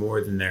using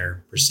more than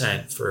their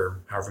percent for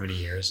however many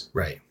years.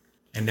 Right.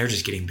 And they're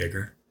just getting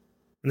bigger.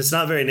 And it's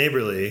not very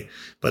neighborly,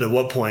 but at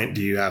what point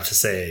do you have to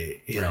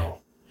say, you know,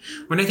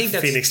 when I think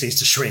that Phoenix needs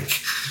to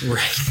shrink?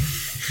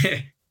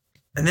 Right.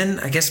 And then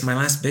I guess my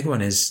last big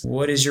one is,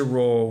 what is your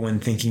role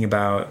when thinking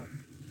about,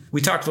 we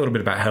talked a little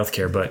bit about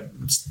healthcare, but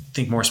let's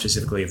think more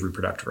specifically of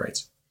reproductive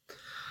rights.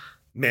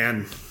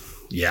 Man,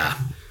 yeah.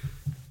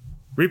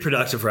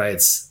 Reproductive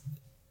rights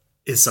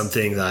is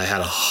something that I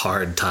had a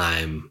hard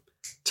time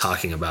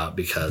talking about,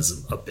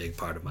 because a big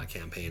part of my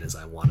campaign is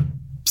I want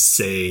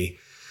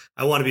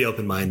to be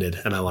open-minded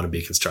and I want to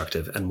be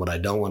constructive. And what I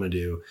don't want to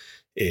do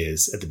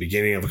is at the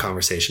beginning of a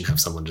conversation have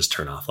someone just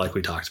turn off, like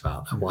we talked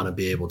about. I want to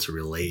be able to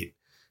relate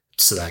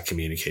so that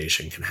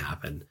communication can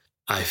happen.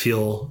 I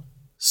feel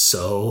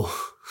so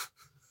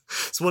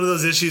it's one of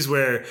those issues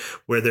where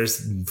there's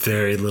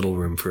very little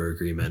room for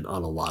agreement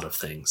on a lot of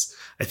things.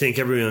 I think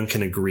everyone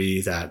can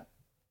agree that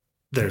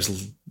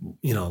there's,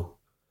 you know,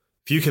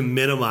 if you can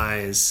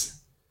minimize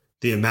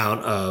the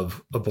amount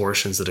of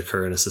abortions that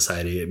occur in a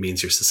society, it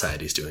means your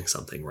society is doing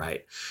something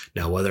right.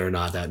 Now, whether or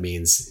not that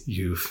means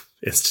you've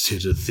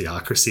instituted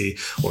theocracy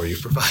or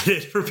you've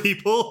provided for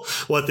people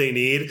what they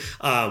need,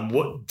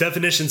 what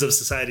definitions of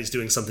society is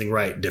doing something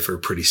right differ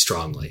pretty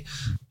strongly.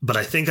 But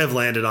I think I've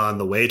landed on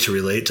the way to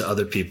relate to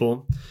other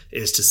people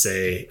is to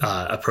say,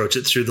 approach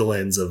it through the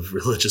lens of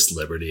religious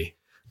liberty.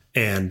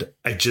 And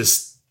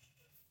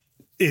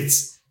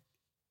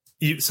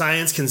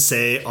science can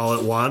say all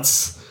it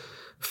wants,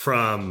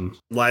 from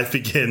life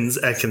begins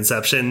at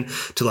conception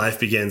to life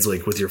begins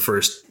like with your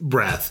first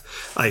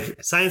breath. Like,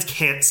 science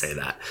can't say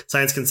that.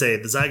 Science can say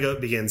the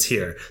zygote begins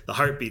here, the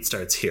heartbeat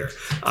starts here,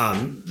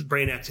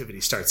 brain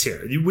activity starts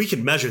here. We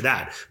can measure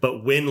that,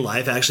 but when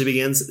life actually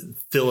begins,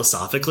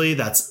 philosophically,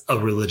 that's a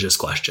religious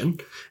question.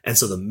 And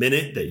so the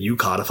minute that you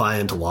codify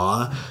into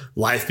law,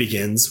 life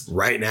begins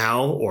right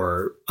now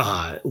or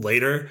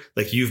later,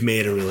 like, you've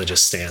made a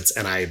religious stance,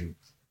 and I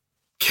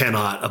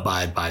cannot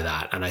abide by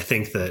that. And I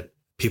think that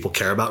people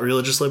care about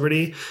religious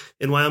liberty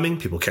in Wyoming.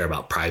 People care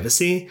about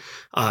privacy.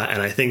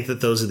 And I think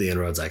that those are the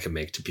inroads I can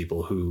make to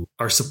people who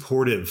are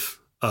supportive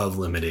of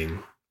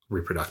limiting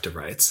reproductive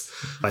rights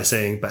by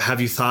saying, but have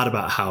you thought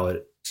about how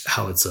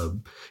it's a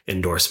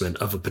endorsement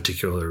of a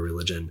particular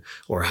religion,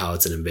 or how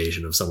it's an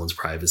invasion of someone's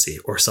privacy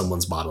or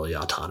someone's bodily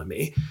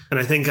autonomy? And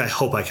I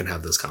hope I can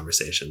have those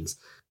conversations,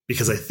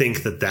 because I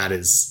think that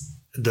is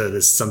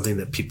something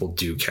that people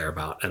do care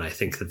about. And I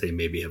think that they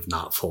maybe have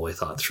not fully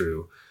thought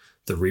through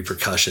the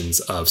repercussions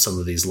of some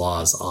of these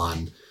laws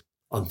on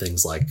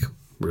things like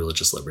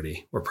religious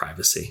liberty or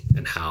privacy,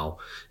 and how,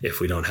 if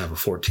we don't have a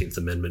 14th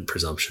Amendment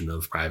presumption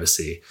of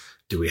privacy,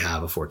 do we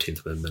have a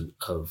 14th Amendment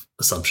of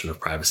assumption of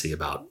privacy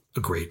about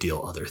a great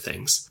deal other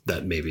things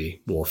that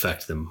maybe will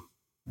affect them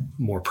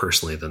more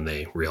personally than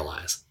they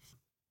realize.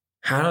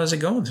 How is it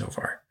going so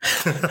far?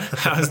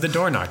 How's the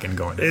door knocking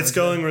going? It's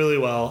going really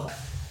well.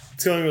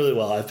 It's going really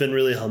well. I've been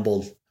really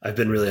humbled.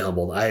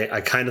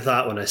 I kind of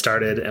thought when I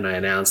started and I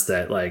announced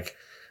that, like,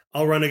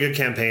 I'll run a good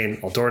campaign,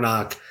 I'll door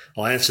knock,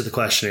 I'll answer the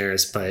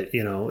questionnaires, but,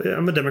 you know,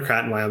 I'm a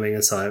Democrat in Wyoming,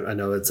 and so I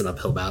know it's an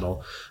uphill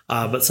battle.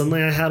 But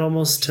suddenly I had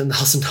almost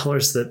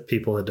 $10,000 that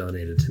people had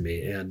donated to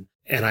me.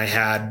 And I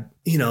had,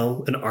 you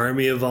know, an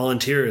army of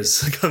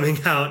volunteers coming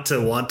out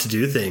to want to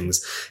do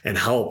things and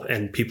help,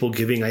 and people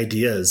giving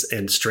ideas,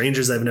 and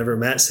strangers I've never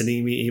met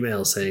sending me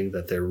emails saying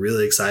that they're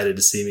really excited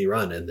to see me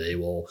run and they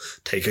will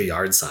take a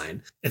yard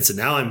sign. And so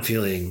now I'm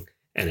feeling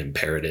an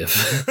imperative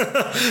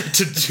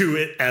to do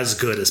it as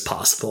good as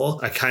possible.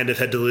 I kind of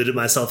had deluded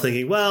myself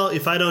thinking, well,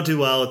 if I don't do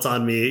well, it's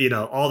on me. You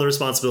know, all the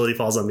responsibility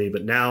falls on me.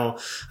 But now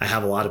I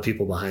have a lot of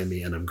people behind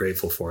me, and I'm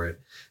grateful for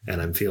it.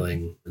 And I'm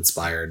feeling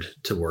inspired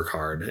to work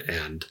hard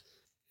and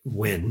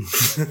win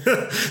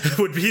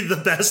would be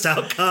the best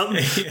outcome.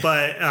 Yeah.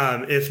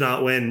 But if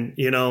not win,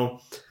 you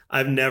know,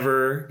 I've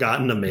never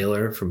gotten a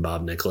mailer from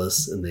Bob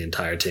Nicholas in the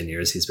entire 10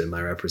 years he's been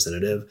my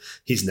representative.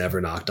 He's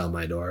never knocked on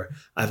my door.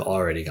 I've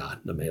already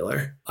gotten a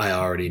mailer. I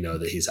already know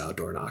that he's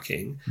outdoor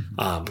knocking.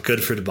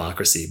 Good for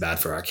democracy, bad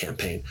for our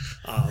campaign.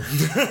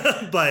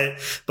 But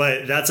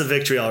that's a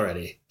victory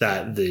already,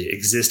 that the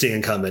existing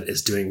incumbent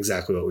is doing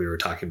exactly what we were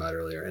talking about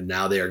earlier. And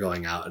now they are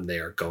going out and they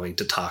are going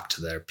to talk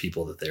to their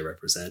people that they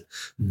represent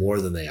more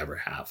than they ever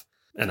have.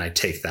 And I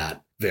take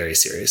that very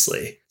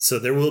seriously. So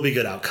there will be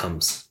good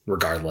outcomes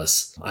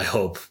regardless. I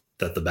hope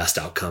that the best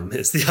outcome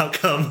is the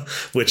outcome,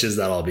 which is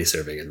that I'll be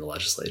serving in the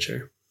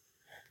legislature.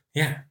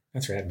 Yeah,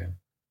 that's rad, man.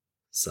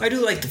 So I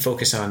do like to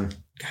focus on,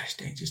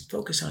 just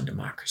focus on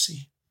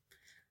democracy.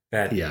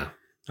 That,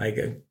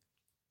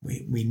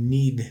 we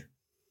need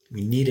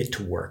it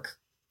to work.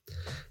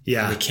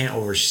 Yeah. And we can't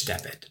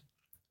overstep it.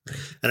 Right?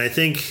 And I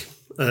think,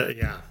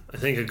 I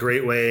think a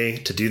great way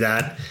to do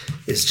that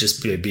is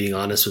just being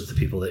honest with the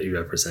people that you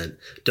represent.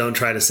 Don't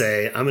try to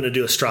say, I'm going to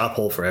do a straw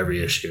poll for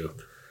every issue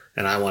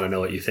and I want to know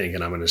what you think.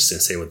 And I'm going to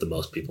say what the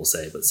most people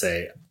say, but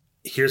say,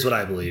 here's what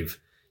I believe.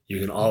 You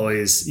can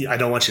always, I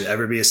don't want you to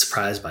ever be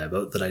surprised by a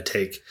vote that I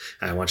take.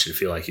 I want you to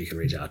feel like you can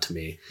reach out to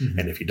me. Mm-hmm.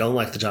 And if you don't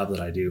like the job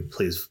that I do,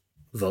 please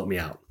vote me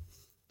out.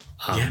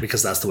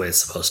 Because that's the way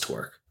it's supposed to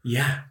work.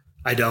 Yeah.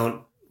 I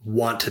don't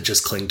want to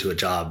just cling to a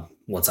job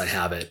once I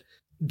have it.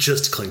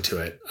 Just cling to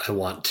it. I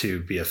want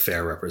to be a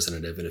fair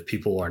representative. And if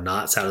people are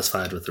not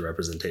satisfied with the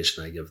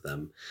representation I give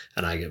them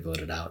and I get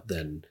voted out,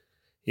 then,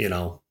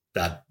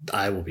 that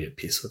I will be at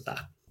peace with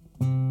that.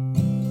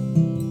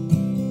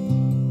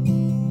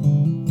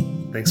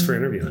 Thanks for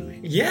interviewing me.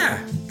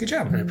 Yeah. Good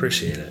job. I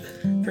appreciate it.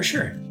 For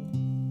sure.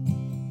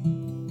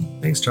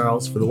 Thanks,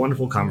 Charles, for the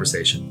wonderful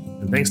conversation.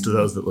 And thanks to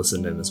those that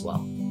listened in as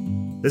well.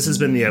 This has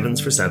been the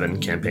Evans for 7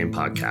 campaign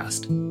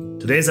podcast.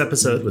 Today's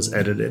episode was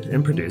edited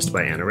and produced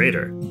by Anna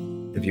Rader.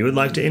 If you would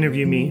like to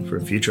interview me for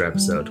a future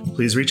episode,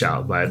 please reach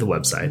out via the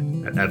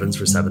website at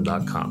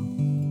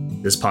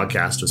evansfor7.com. This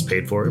podcast was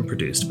paid for and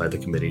produced by the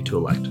Committee to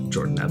Elect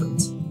Jordan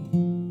Evans.